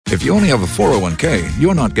If you only have a 401k,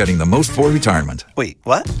 you're not getting the most for retirement. Wait,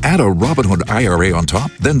 what? Add a Robinhood IRA on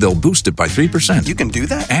top, then they'll boost it by 3%. You can do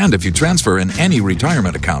that? And if you transfer in any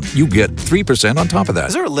retirement account, you get 3% on top of that.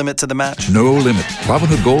 Is there a limit to the match? No limit.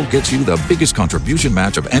 Robinhood Gold gets you the biggest contribution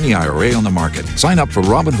match of any IRA on the market. Sign up for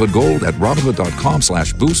Robinhood Gold at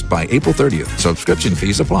Robinhood.com/boost by April 30th. Subscription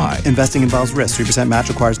fees apply. Investing involves risk. 3% match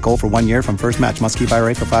requires gold for 1 year from first match. Must keep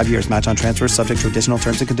IRA for 5 years. Match on transfers subject to additional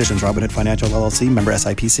terms and conditions. Robinhood Financial LLC, member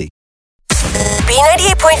SIPC.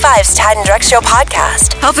 B98.5's Tad and Drex Show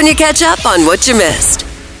podcast, helping you catch up on what you missed.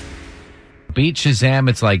 Beat Shazam,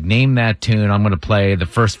 it's like name that tune. I'm going to play the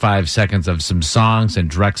first 5 seconds of some songs,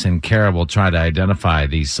 and Drex and Kara will try to identify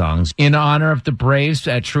these songs. In honor of the Braves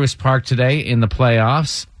at Truist Park today in the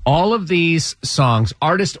playoffs, all of these songs,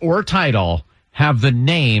 artist or title, have the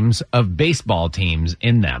names of baseball teams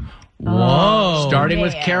in them. Whoa. Starting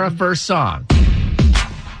with Kara, first song.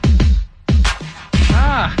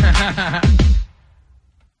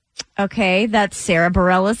 Okay, that's Sarah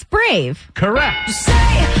Bareilles' Brave. Correct. Say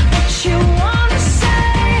what you want to say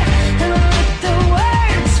and let the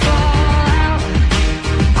words fall out.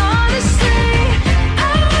 Honestly,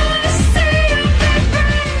 you've been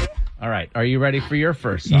brave. All right, are you ready for your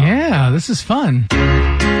first song? Yeah, this is fun.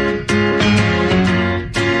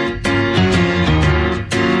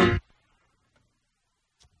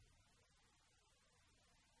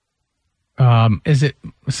 It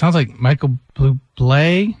sounds like Michael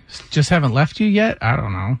Bublé, Just Haven't Left You Yet? I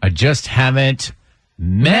don't know. I just haven't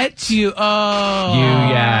met you. Oh. you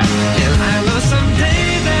yet. I know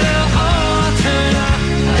someday that'll all turn out.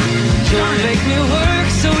 You'll make me work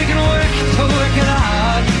so we can work it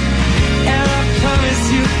out. And I promise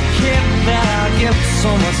you, kid, that I'll get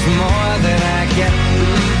so much more than I get.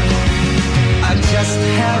 I just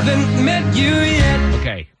haven't met you yet.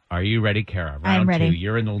 Okay, are you ready, Kara? Round I'm ready. 2.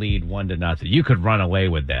 You're in the lead 1-0. You could run away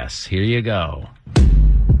with this. Here you go.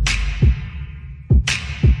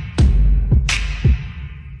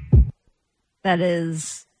 That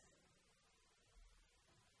is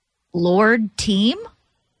Lord Team?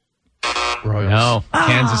 Royals. No,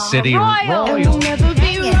 Kansas City Royals. Royals. Never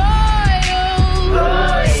be royal.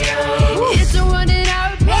 It's a run in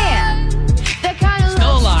our man. That kind of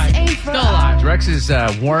Still alive. Still alive. Drex is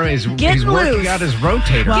he's Get working loose. out his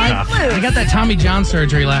rotator cuff. loose. I got that Tommy John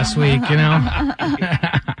surgery last week, you know?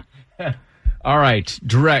 All right,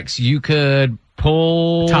 Drex, you could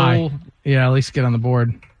pull Tie. Yeah, at least get on the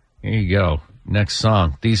board. Here you go. Next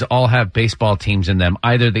song. These all have baseball teams in them,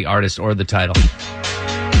 either the artist or the title.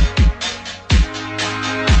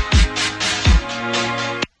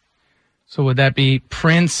 So would that be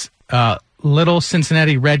Prince, Little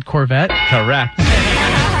Cincinnati Red Corvette? Correct.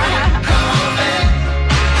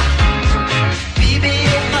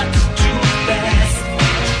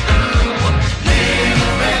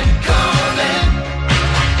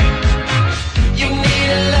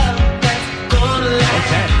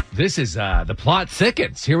 This is the plot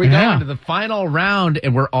thickens. Here we go Yeah. into the final round,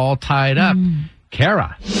 and we're all tied up.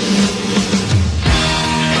 Kara.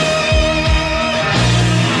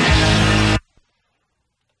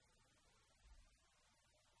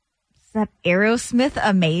 Is that Aerosmith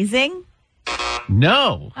Amazing?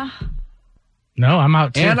 No. No, I'm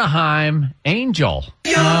out too. Anaheim Angel.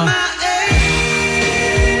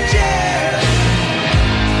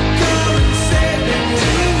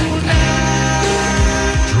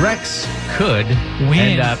 Drex could Win.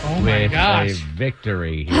 end up Oh my with gosh. a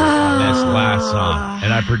victory here on this last song,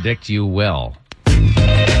 and I predict you will.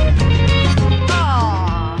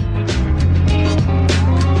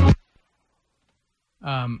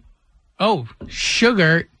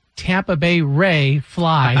 Sugar, Tampa Bay Ray,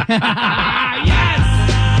 Fly.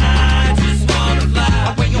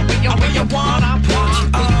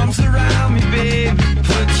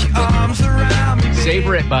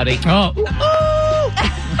 Savor it, buddy. Oh,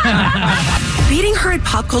 Beating her at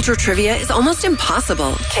pop culture trivia is almost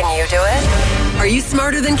impossible. Can you do it? Are You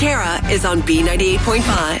Smarter Than Kara is on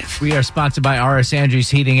B98.5. We are sponsored by R.S. Andrews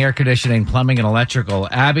Heating, Air Conditioning, Plumbing, and Electrical.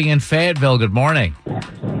 Abby in Fayetteville, good morning.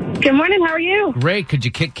 Good morning. How are you? Great. Could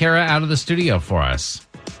you kick Kara out of the studio for us?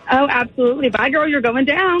 Oh, absolutely. Bye, girl. You're going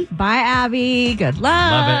down. Bye, Abby. Good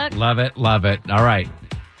luck. Love it, love it, love it. All right.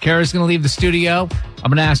 Kara's going to leave the studio. I'm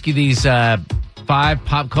going to ask you these 5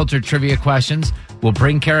 pop culture trivia questions. We'll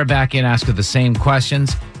bring Kara back in, ask her the same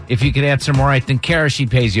questions. If you could answer more right than Kara, she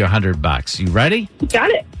pays you $100. You ready?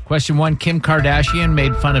 Got it. Question 1. Kim Kardashian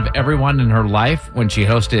made fun of everyone in her life when she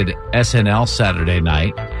hosted SNL Saturday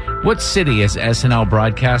night. What city is SNL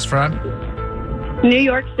broadcast from? New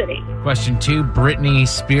York City. Question 2. Britney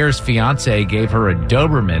Spears' fiance gave her a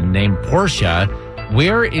Doberman named Portia.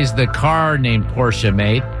 Where is the car named Porsche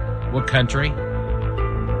made? What country?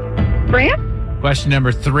 France? Question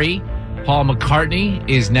number 3. Paul McCartney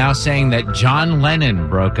is now saying that John Lennon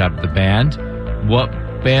broke up the band. What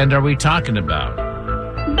band are we talking about?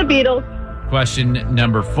 The Beatles. Question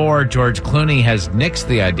number 4. George Clooney has nixed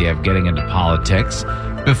the idea of getting into politics.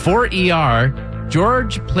 Before ER,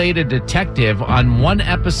 George played a detective on one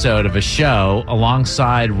episode of a show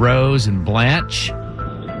alongside Rose and Blanche.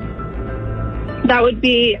 That would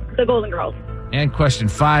be the Golden Girls. And question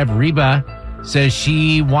 5. Reba says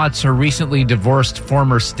she wants her recently divorced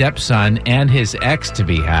former stepson and his ex to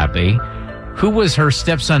be happy. Who was her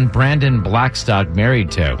stepson Brandon Blackstock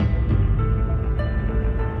married to?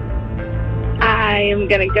 I am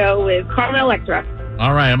going to go with Carmen Electra.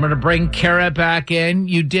 All right, I'm going to bring Kara back in.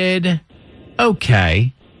 You did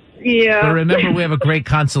okay. Yeah. But remember, we have a great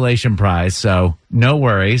consolation prize, so no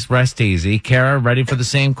worries. Rest easy. Kara, ready for the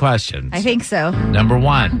same questions? I think so. Number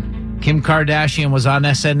 1, Kim Kardashian was on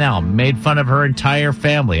SNL, made fun of her entire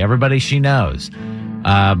family, everybody she knows.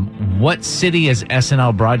 What city is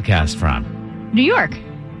SNL broadcast from? New York.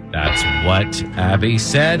 That's what Abby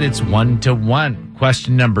said. It's 1-1.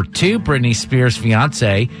 Question number 2, Britney Spears'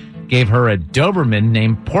 fiance gave her a Doberman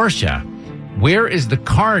named Portia. Where is the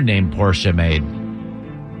car named Porsche made?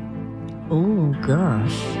 Oh,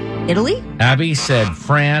 gosh. Italy? Abby said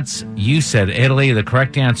France. You said Italy. The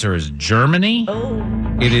correct answer is Germany. Oh.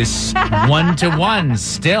 It is 1-1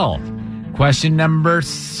 still. Question number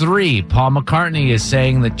 3. Paul McCartney is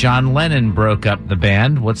saying that John Lennon broke up the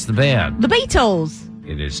band. What's the band? The Beatles.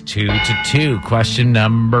 It is 2-2. Question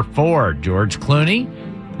number 4. George Clooney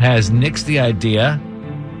has nixed the idea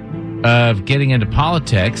of getting into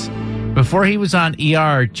politics. Before he was on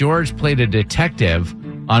ER, George played a detective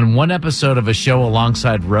on one episode of a show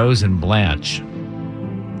alongside Rose and Blanche.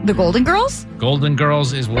 The Golden Girls? Golden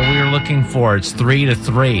Girls is what we were looking for. It's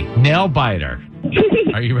 3-3. Nail biter.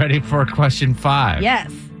 Are you ready for question 5?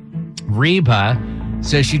 Yes. Reba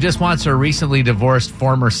says she just wants her recently divorced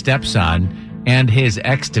former stepson and his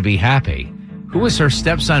ex to be happy. Who was her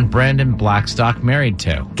stepson Brandon Blackstock married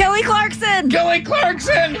to? Kelly Clarkson. Kelly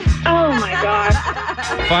Clarkson! Oh, my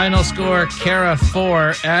gosh. Final score, Kara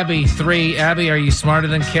 4, Abby 3. Abby, are you smarter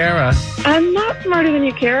than Kara? I'm not smarter than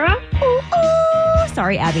you, Kara. Ooh.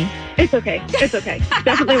 Sorry, Abby. It's okay. It's okay.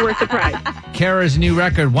 Definitely worth the prize. Kara's new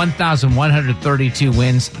record, 1,132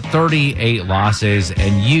 wins, 38 losses,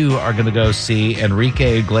 and you are going to go see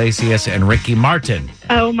Enrique Iglesias and Ricky Martin.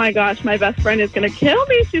 Oh, my gosh. My best friend is going to kill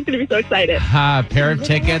me. She's going to be so excited. Pair of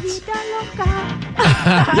tickets.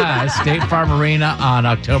 State Farm Arena on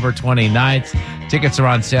October 29th. Tickets are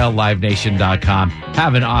on sale, livenation.com.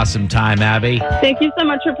 Have an awesome time, Abby. Thank you so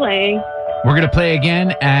much for playing. We're going to play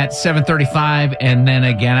again at 7:35, and then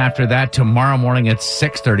again after that tomorrow morning at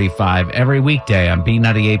 6:35, every weekday on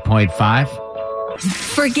B98.5.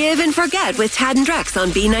 Forgive and forget with Tad and Drex on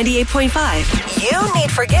B98.5. You need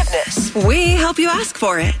forgiveness. We help you ask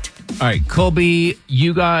for it. All right, Colby,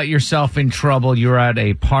 you got yourself in trouble. You were at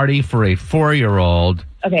a party for a 4-year-old.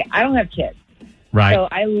 Okay, I don't have kids. Right. So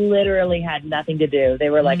I literally had nothing to do. They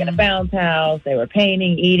were like in a bounce house. They were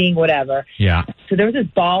painting, eating, whatever. Yeah. So there was this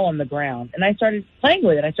ball on the ground, and I started playing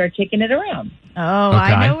with it. I started kicking it around. Oh, Okay.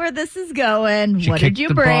 I know where this is going. What did you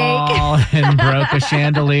the break? Ball and broke a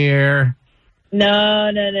chandelier.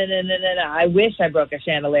 No. I wish I broke a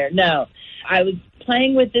chandelier. No. I was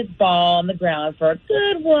playing with this ball on the ground for a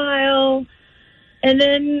good while, and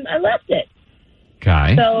then I left it.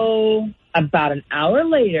 Okay. So about an hour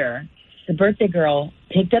later, the birthday girl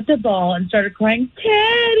picked up the ball and started crying,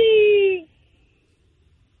 Teddy!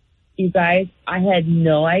 You guys, I had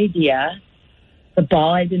no idea the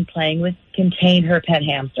ball I'd been playing with contained her pet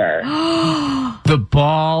hamster. The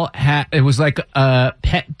ball, it was like a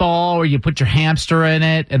pet ball where you put your hamster in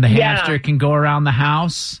it and the hamster can go around the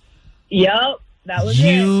house. Yep, that was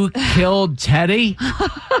You killed Teddy?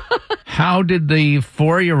 How did the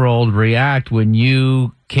 4-year-old react when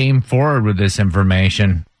you came forward with this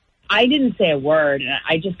information? I didn't say a word, and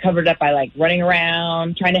I just covered it up by, like, running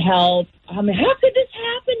around, trying to help. I mean, how could this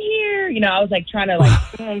happen here? You know, I was, like, trying to,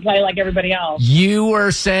 like, play like everybody else. You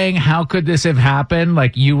were saying, how could this have happened?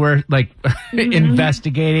 Like, you were, like,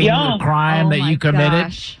 investigating the crime that you committed?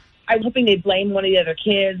 Gosh. I was hoping they'd blame one of the other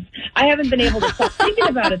kids. I haven't been able to stop thinking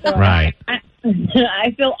about it, though. Right.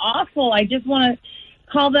 I feel awful. I just want to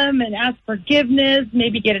call them and ask forgiveness,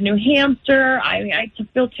 maybe get a new hamster. I mean, I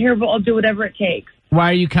feel terrible. I'll do whatever it takes.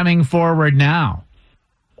 Why are you coming forward now?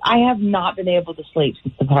 I have not been able to sleep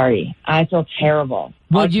since the party. I feel terrible.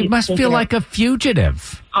 Well, I you keep must thinking feel like a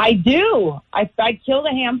fugitive. I do. I killed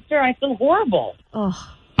a hamster. I feel horrible. Oh.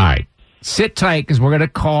 All right. Sit tight because we're going to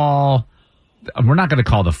call... We're not going to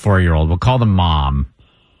call the 4-year-old. We'll call the mom.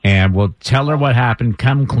 And we'll tell her what happened,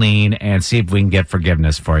 come clean, and see if we can get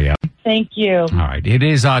forgiveness for you. Thank you. All right. It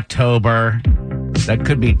is October. That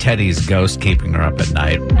could be Teddy's ghost keeping her up at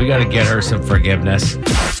night. We got to get her some forgiveness.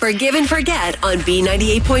 Forgive and Forget on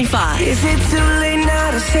B98.5. Is it too late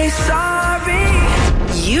now to say sorry?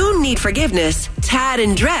 You need forgiveness. Tad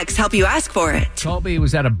and Drex help you ask for it. Colby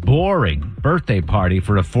was at a boring birthday party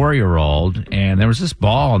for a 4-year-old, and there was this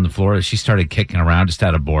ball on the floor that she started kicking around just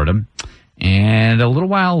out of boredom. And a little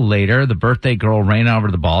while later, the birthday girl ran over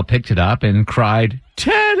to the ball, picked it up, and cried,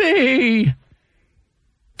 "Teddy!"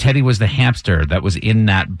 Teddy was the hamster that was in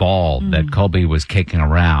that ball that Colby was kicking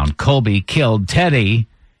around. Colby killed Teddy,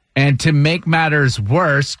 and to make matters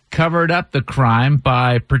worse, covered up the crime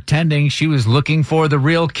by pretending she was looking for the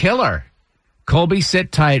real killer. Colby,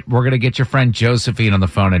 sit tight. We're going to get your friend Josephine on the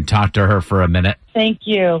phone and talk to her for a minute. Thank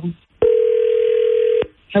you.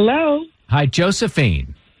 Hello? Hi,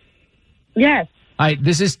 Josephine. Yes. Hi,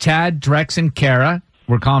 this is Tad, Drex, and Kara.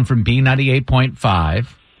 We're calling from B98.5.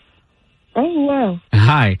 Oh, wow.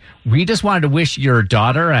 Hi. We just wanted to wish your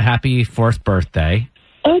daughter a happy 4th birthday.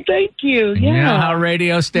 Oh, thank you. You know how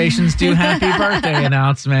radio stations do happy birthday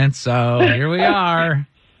announcements, so here we are.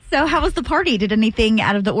 So how was the party? Did anything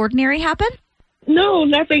out of the ordinary happen? No,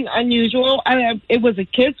 nothing unusual. It was a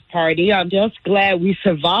kids' party. I'm just glad we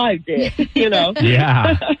survived it, you know.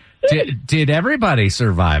 Yeah. Did everybody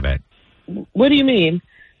survive it? What do you mean?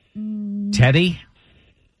 Teddy?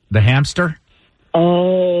 The hamster?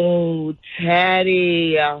 Oh,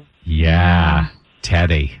 Teddy. Yeah,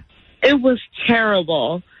 Teddy. It was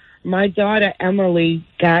terrible. My daughter, Emily,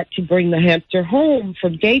 got to bring the hamster home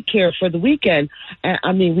from daycare for the weekend.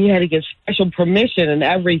 I mean, we had to get special permission and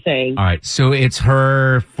everything. All right, so it's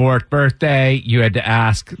her 4th birthday. You had to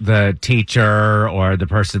ask the teacher or the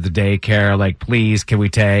person at the daycare, like, please, can we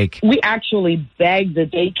take? We actually begged the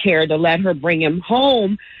daycare to let her bring him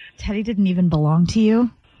home. Teddy didn't even belong to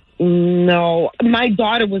you? No, my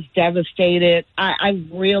daughter was devastated. I've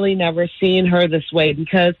really never seen her this way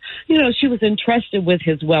because, you know, she was entrusted with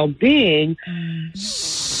his well-being.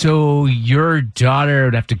 So your daughter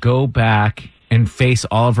would have to go back and face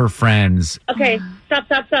all of her friends. Okay, stop.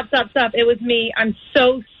 It was me. I'm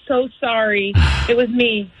so sorry. It was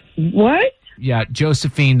me. What? Yeah,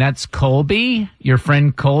 Josephine, that's Colby, your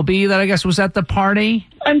friend Colby that I guess was at the party.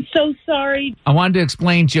 I'm so sorry. I wanted to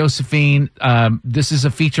explain, Josephine, this is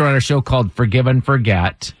a feature on our show called Forgive and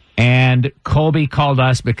Forget. And Colby called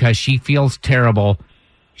us because she feels terrible.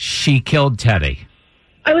 She killed Teddy.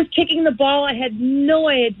 I was kicking the ball. I had no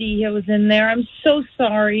idea he was in there. I'm so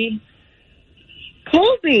sorry.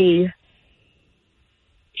 Colby,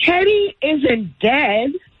 Teddy isn't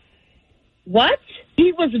dead. What?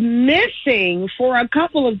 He was missing for a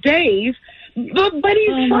couple of days, but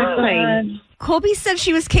he's fine. Colby said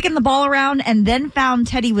she was kicking the ball around and then found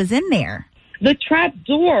Teddy was in there. The trap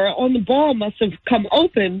door on the ball must have come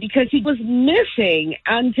open because he was missing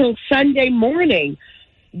until Sunday morning.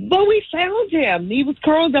 But we found him. He was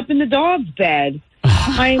curled up in the dog's bed.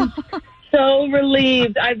 I'm so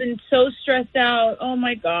relieved. I've been so stressed out. Oh,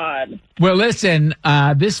 my God. Well, listen,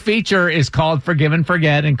 this feature is called Forgive and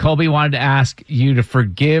Forget, and Colby wanted to ask you to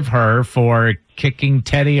forgive her for kicking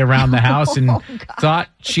Teddy around the house and thought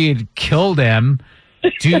she had killed him.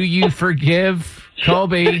 Do you forgive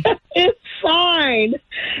Colby? It's fine.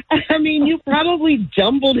 I mean, you probably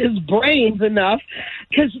jumbled his brains enough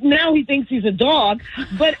because now he thinks he's a dog.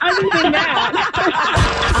 But other than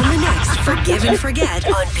that... On the next Forgive and Forget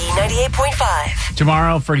on B98.5.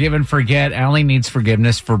 Tomorrow, Forgive and Forget. Allie needs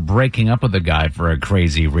forgiveness for breaking up with a guy for a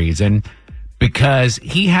crazy reason because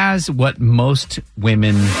he has what most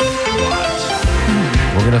women want.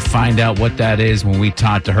 We're going to find out what that is when we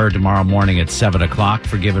talk to her tomorrow morning at 7 o'clock.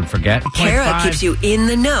 Forgive and Forget. Kara keeps you in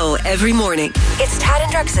the know every morning. It's Tad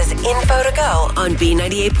and Drex's Info to Go on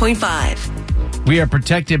B98.5. We are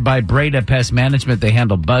protected by Breda Pest Management. They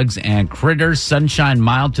handle bugs and critters. Sunshine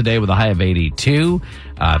mild today with a high of 82.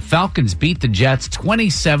 Falcons beat the Jets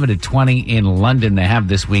 27-20 in London. They have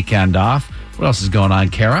this weekend off. What else is going on,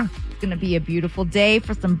 Kara? It's going to be a beautiful day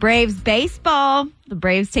for some Braves baseball. The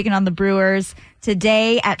Braves taking on the Brewers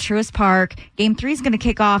today at Truist Park. Game 3 is going to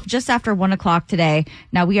kick off just after 1 o'clock today.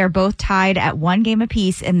 Now, we are both tied at 1 game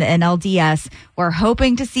apiece in the NLDS. We're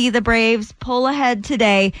hoping to see the Braves pull ahead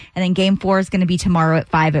today, and then Game 4 is going to be tomorrow at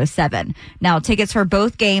 5:07. Now, tickets for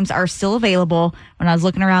both games are still available. When I was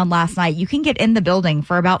looking around last night, you can get in the building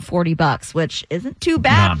for about $40, which isn't too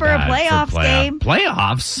bad Not for bad a playoffs game.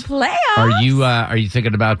 Playoffs? Playoffs? Are you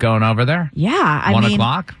thinking about going over there? Yeah. 1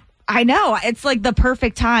 o'clock? I know. It's like the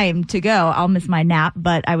perfect time to go. I'll miss my nap,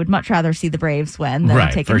 but I would much rather see the Braves win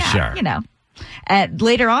than take a nap. Sure. You know.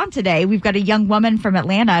 Later on today, we've got a young woman from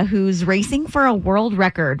Atlanta who's racing for a world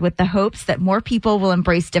record with the hopes that more people will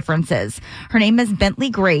embrace differences. Her name is Bentley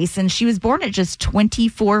Grace, and she was born at just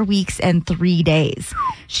 24 weeks and 3 days.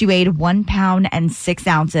 She weighed 1 pound and 6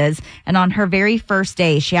 ounces, and on her very first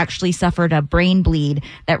day, she actually suffered a brain bleed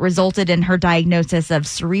that resulted in her diagnosis of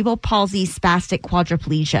cerebral palsy spastic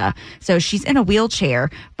quadriplegia. So she's in a wheelchair,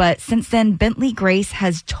 but since then, Bentley Grace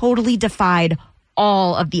has totally defied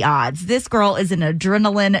all of the odds. This girl is an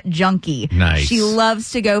adrenaline junkie. Nice. She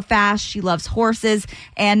loves to go fast. She loves horses.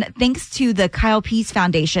 And thanks to the Kyle Peace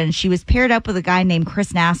Foundation, she was paired up with a guy named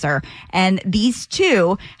Chris Nasser. And these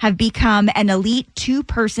two have become an elite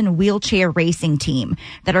 2-person wheelchair racing team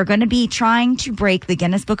that are going to be trying to break the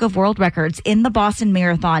Guinness Book of World Records in the Boston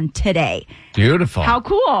Marathon today. Beautiful. How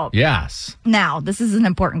cool. Yes. Now, this is an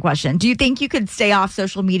important question. Do you think you could stay off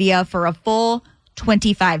social media for a full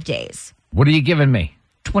 25 days? What are you giving me?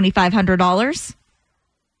 $2,500.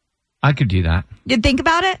 I could do that. You'd think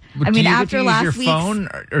about it? I mean, after last your week's, phone,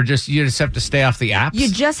 or just you just have to stay off the apps? you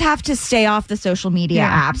just have to stay off the social media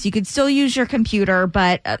apps. You could still use your computer,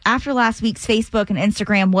 but after last week's Facebook and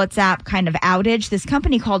Instagram, WhatsApp kind of outage, this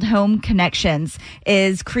company called Home Connections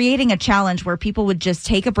is creating a challenge where people would just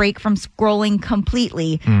take a break from scrolling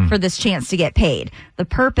completely for this chance to get paid. The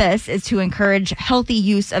purpose is to encourage healthy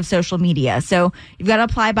use of social media. So you've got to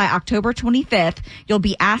apply by October 25th. You'll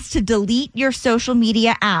be asked to delete your social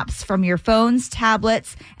media apps from your phones,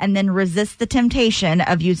 tablets, and then resist the temptation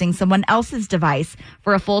of using someone else's device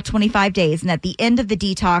for a full 25 days. And at the end of the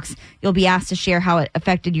detox, you'll be asked to share how it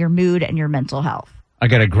affected your mood and your mental health. I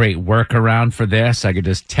got a great workaround for this. I could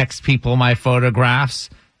just text people my photographs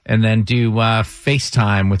and then do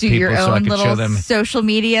FaceTime with Do people your so I own could little show them. social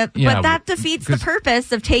media. Yeah, but that defeats the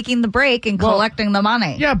purpose of taking the break and collecting the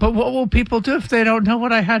money. Yeah, but what will people do if they don't know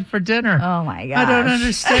what I had for dinner? Oh, my gosh. I don't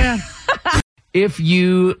understand. If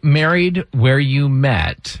you married where you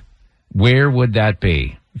met, where would that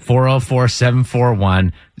be?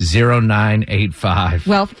 404-741-0985.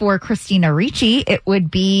 Well, for Christina Ricci, it would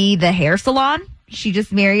be the hair salon. She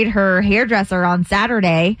just married her hairdresser on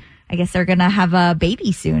Saturday. I guess they're going to have a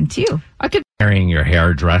baby soon, too. I could be marrying your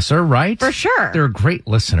hairdresser, right? For sure. They're great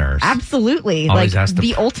listeners. Absolutely. Always like ask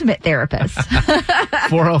the ultimate therapist.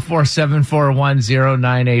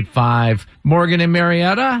 404-741-0985. Morgan and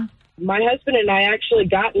Marietta? My husband and I actually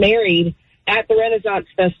got married at the Renaissance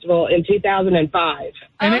Festival in 2005.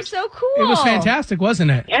 And it's so cool. It was fantastic, wasn't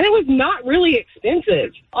it? And it was not really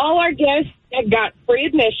expensive. All our guests had got free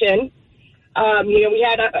admission. We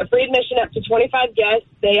had a free admission up to 25 guests.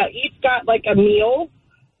 They each got like a meal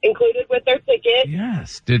included with their ticket.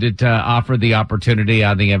 Yes. Did it offer the opportunity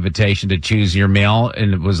on the invitation to choose your meal?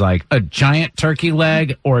 And it was like a giant turkey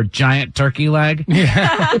leg or a giant turkey leg?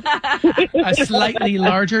 Yeah. A slightly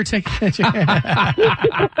larger ticket.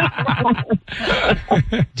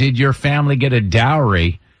 Did your family get a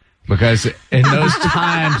dowry? Because in those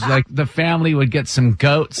times, like the family would get some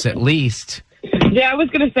goats at least. Yeah, I was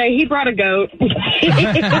going to say he brought a goat.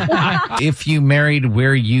 If you married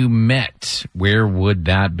where you met, where would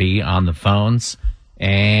that be on the phones?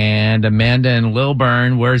 And Amanda and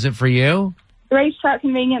Lilburn, where's it for you? The Racetrack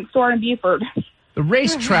Convenience Store in Beaufort. The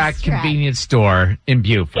racetrack convenience store in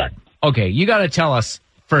Beaufort. Okay, you got to tell us,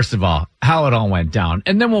 first of all, how it all went down.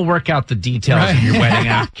 And then we'll work out the details of your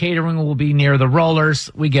wedding. Catering will be near the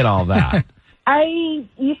rollers. We get all that. I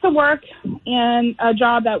used to work in a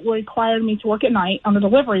job that required me to work at night on the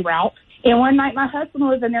delivery route. And one night my husband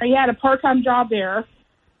was in there. He had a part-time job there.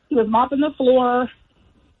 He was mopping the floor.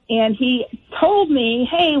 And he told me,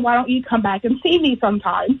 hey, why don't you come back and see me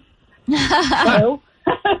sometime? So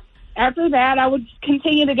after that, I would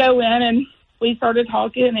continue to go in, and we started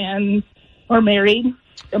talking, and we're married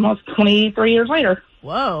almost 23 years later.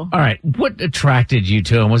 Whoa. All right. What attracted you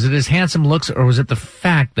to him? Was it his handsome looks, or was it the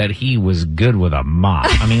fact that he was good with a mop?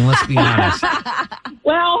 I mean, let's be honest.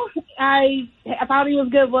 Well, I thought he was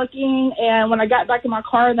good looking, and when I got back in my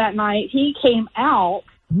car that night, he came out,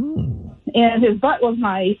 and his butt was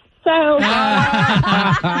nice. So,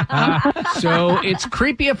 So it's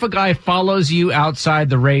creepy if a guy follows you outside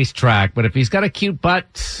the racetrack, but if he's got a cute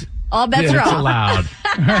butt, all bets are it's off. allowed.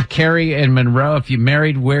 Carrie and Monroe, if you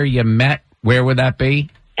married where you met, where would that be?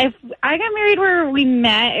 If I got married where we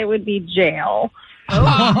met, it would be jail. For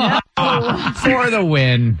the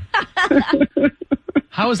win.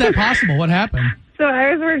 How is that possible? What happened? So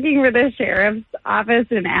I was working for the sheriff's office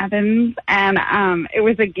in Athens, and it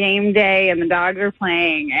was a game day, and the dogs were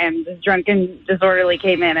playing, and this drunken disorderly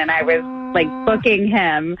came in, and I was, like, booking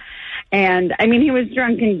him. And, I mean, he was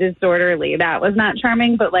drunk and disorderly. That was not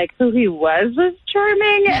charming, but, like, who he was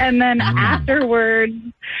charming. And then afterwards,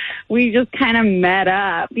 we just kind of met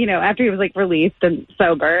up, after he was like released and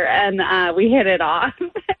sober, and we hit it off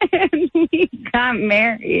and we got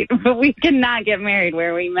married, but we could not get married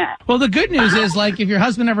where we met. Well, the good news is, like, if your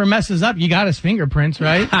husband ever messes up, you got his fingerprints,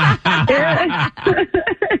 right?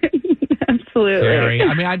 Absolutely. Very.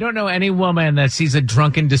 I mean, I don't know any woman that sees a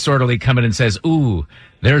drunken disorderly come in and says, ooh,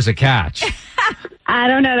 there's a catch. I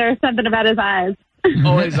don't know. There's something about his eyes.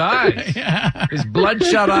 Oh, his eyes. Yeah. His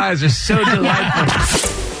bloodshot eyes are so delightful.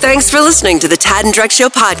 Thanks for listening to the Tad and Drex Show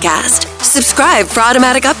podcast. Subscribe for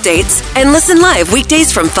automatic updates and listen live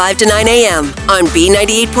weekdays from 5 to 9 a.m. on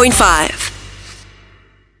B98.5.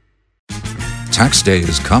 Tax day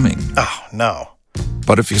is coming. Oh, no.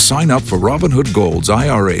 But if you sign up for Robinhood Gold's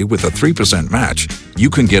IRA with a 3% match, you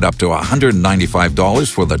can get up to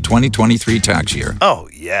 $195 for the 2023 tax year. Oh,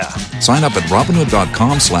 yeah. Sign up at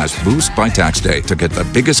Robinhood.com/boost by tax day to get the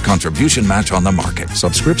biggest contribution match on the market.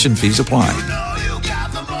 Subscription fees apply.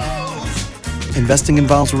 Investing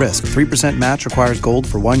involves risk. 3% match requires gold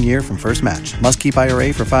for 1 year from first match. Must keep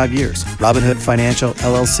IRA for 5 years. Robinhood Financial,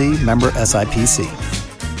 LLC, member SIPC.